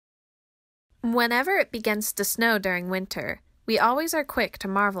Whenever it begins to snow during winter, we always are quick to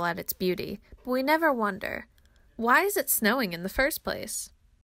marvel at its beauty, but we never wonder, why is it snowing in the first place?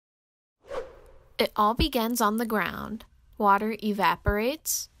 It all begins on the ground. Water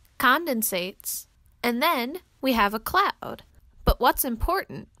evaporates, condensates, and then we have a cloud. But what's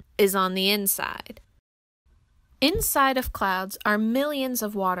important is on the inside. Inside of clouds are millions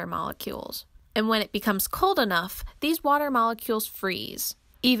of water molecules, and when it becomes cold enough, these water molecules freeze.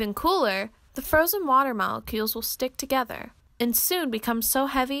 Even cooler, the frozen water molecules will stick together and soon become so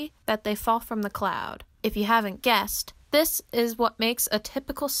heavy that they fall from the cloud. If you haven't guessed, this is what makes a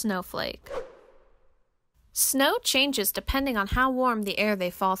typical snowflake. Snow changes depending on how warm the air they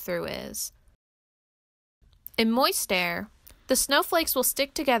fall through is. In moist air, the snowflakes will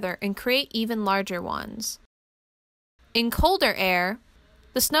stick together and create even larger ones. In colder air,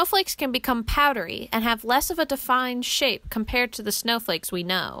 the snowflakes can become powdery and have less of a defined shape compared to the snowflakes we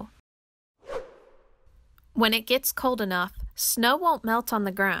know. When it gets cold enough, snow won't melt on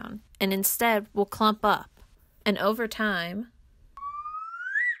the ground and instead will clump up. And over time,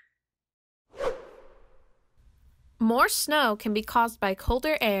 more snow can be caused by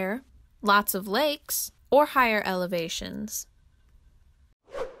colder air, lots of lakes, or higher elevations.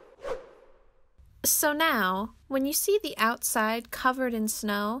 So now, when you see the outside covered in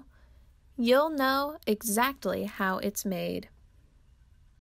snow, you'll know exactly how it's made.